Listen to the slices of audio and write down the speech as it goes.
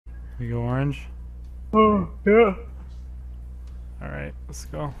We go orange? Oh, yeah. Alright, let's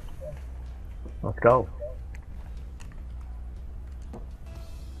go. Let's go.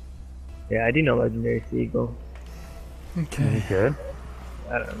 Yeah, I do know Legendary Seagull. Okay. You good?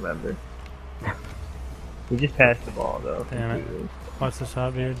 I don't remember. We just passed the ball, though, Damn it. completely. Watch the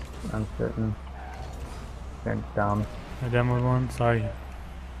shot, Beard. Uncertain. Turns down. I demoed one. Sorry.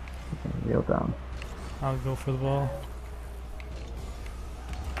 Real down. I'll go for the ball.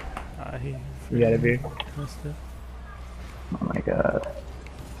 He You got it, Beard? missed it. Oh my god.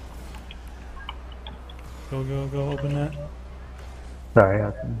 Go, go, go. Open it. Sorry,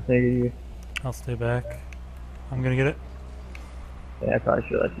 Hudson. Thank you. I'll stay back. I'm gonna get it. Yeah, I probably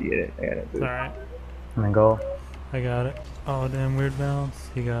should let you get it. I got it, It's Beard. alright. And then go. I got it. Oh, damn, weird bounce.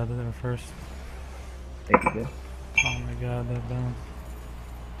 He got it there first. Thank you, dude. Oh my god, that bounce.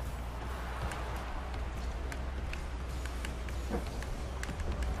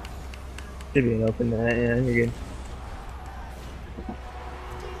 Should be an open net. Yeah, you're good.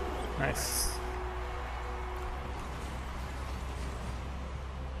 Nice.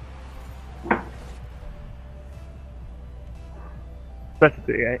 That's a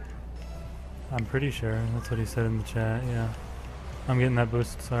 3, right? I'm pretty sure. That's what he said in the chat, yeah. I'm getting that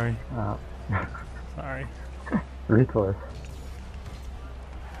boost, sorry. Sorry. Recourse.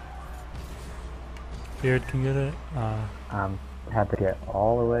 Beard can get it. Had to get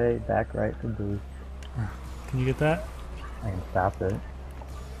all the way back right to boost. Can you get that? I can stop it.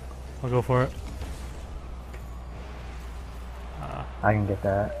 I'll go for it. I can get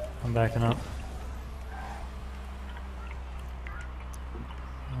that. I'm backing up.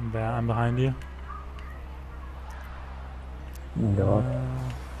 I'm behind you. You can go up.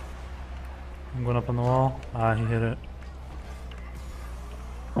 I'm going up on the wall. He hit it.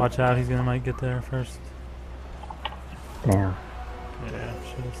 Watch out, he's gonna might get there first. Damn. Yeah,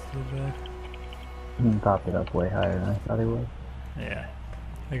 should have stayed back. He popped it up way higher than I thought he would. Yeah,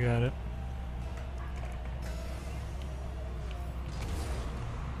 I got it.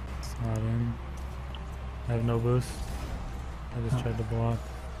 It's not in. I have no boost. I just tried to block.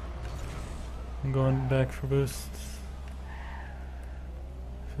 I'm going back for boosts.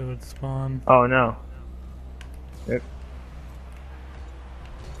 If it would spawn. Oh no. Yep.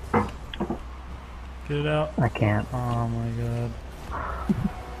 Get it out. I can't. Oh my god.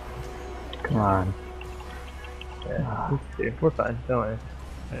 Come on. Yeah, we're fine. Don't worry.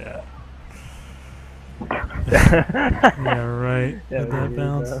 Yeah. Yeah, right. Yeah, Did that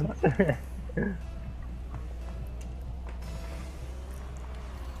bounce?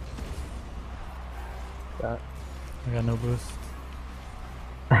 I got no boost.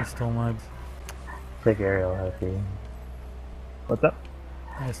 I stole my. Sick aerial, healthy. What's up?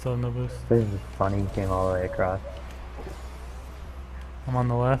 I still have no boost. This is funny. He came all the way across. I'm on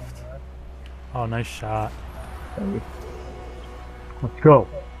the left. Oh, nice shot. Let's go.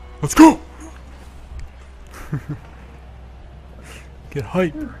 Let's go! Get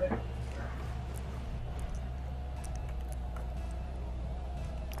hype.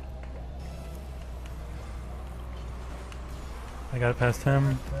 I got it past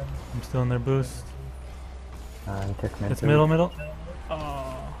him. I'm still in their boost. He took mid. It's middle, middle.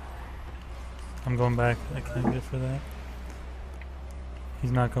 Oh. I'm going back. I can't get for that.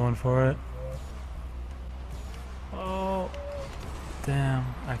 He's not going for it. Oh. Damn.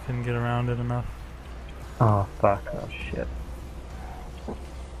 I couldn't get around it enough. Oh, fuck. Oh, shit.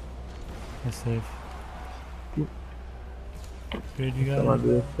 You're safe. Dude, you got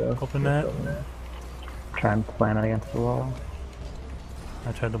it. Open that. Try and slam it against the wall.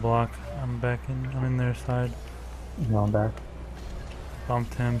 I tried to block. I'm in their side. Going back.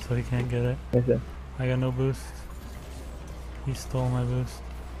 Bumped him so he can't get it. Yes, sir. I got no boost. He stole my boost.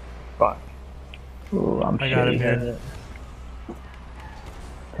 Fuck. Ooh, I'm I got it, Beard.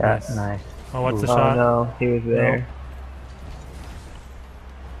 That's nice. Oh, what's the Oh shot? no, he was there. Nope.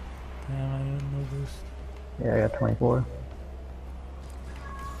 Damn, I had no boost. Yeah, I got 24.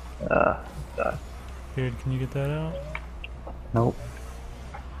 Sucks. Beard, can you get that out? Nope.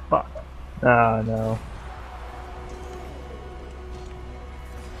 Fuck. Oh no.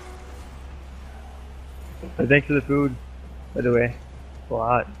 But thanks for the food, by the way. It's a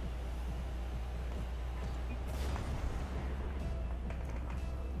lot.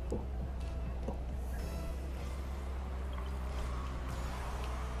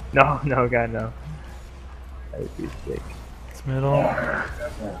 No, no, God, no. That would be sick. It's middle.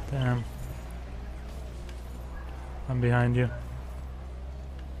 Damn. I'm behind you.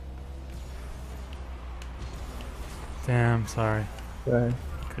 Damn, sorry. Sorry.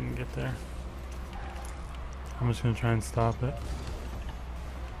 Couldn't get there. I'm just gonna try and stop it.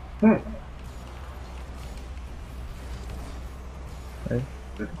 Right.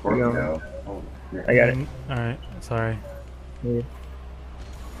 This cork Go. now. Oh, shit. I got it. Alright, sorry. Yeah. You're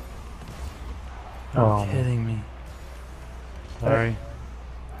Oh. kidding me. Sorry.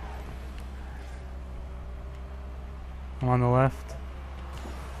 I'm on the left.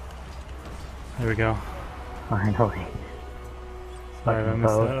 There we go. Finally. Sorry if I Fucking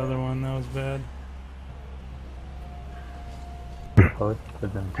missed boat. that other one, that was bad. Boats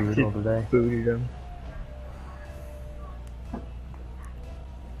have been brutal today. Booted him.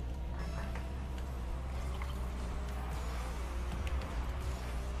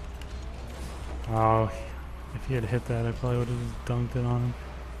 Oh, if he had hit that, I probably would have just dunked it on him.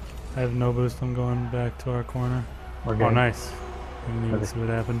 I have no boost, I'm going back to our corner. We're Oh, good. nice. I didn't even Okay. see what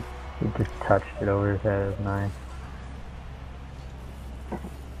happened. He just touched it over his head. It was nice.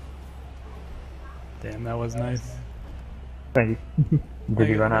 Damn, that was nice. Thank you. Did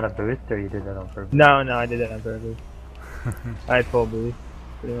you run out of boost or you did that on purpose? No, I did that on purpose. I had full boost,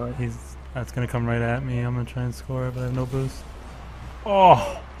 pretty much. That's gonna come right at me. I'm gonna try and score it, but I have no boost.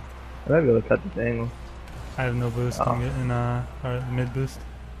 Oh! I might be able to cut this angle. I have no boost. Oh. I'm getting our mid boost.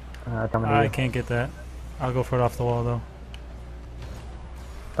 Coming to I you. can't get that. I'll go for it off the wall though.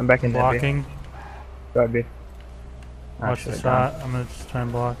 I'm back in that Blocking. Go ahead, B. Watch the should've shot. I'm gonna just try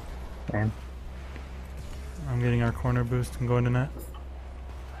and block. done. Same. I'm getting our corner boost and going to net.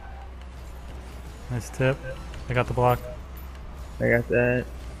 Nice tip. I got the block. I got that.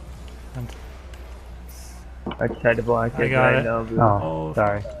 And I tried to block it, I got but I it. know boost. Oh, Oh,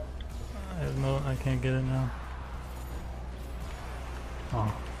 sorry. I can't get it now.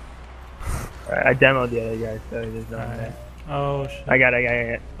 Oh, Alright, I demoed the other guy, so there's no Alright. net. Oh shit. I got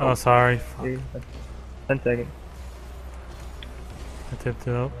it. Oh, sorry. Fuck. See? 10 seconds. I tipped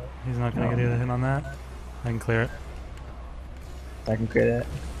it up. He's not gonna get a hit on that. I can clear it. I can clear that.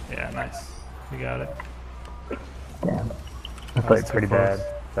 Yeah, nice. We got it. damn. I That played was too pretty close. bad.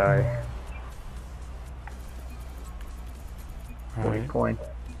 Sorry. 40 Alright. points.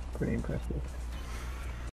 Pretty impressive.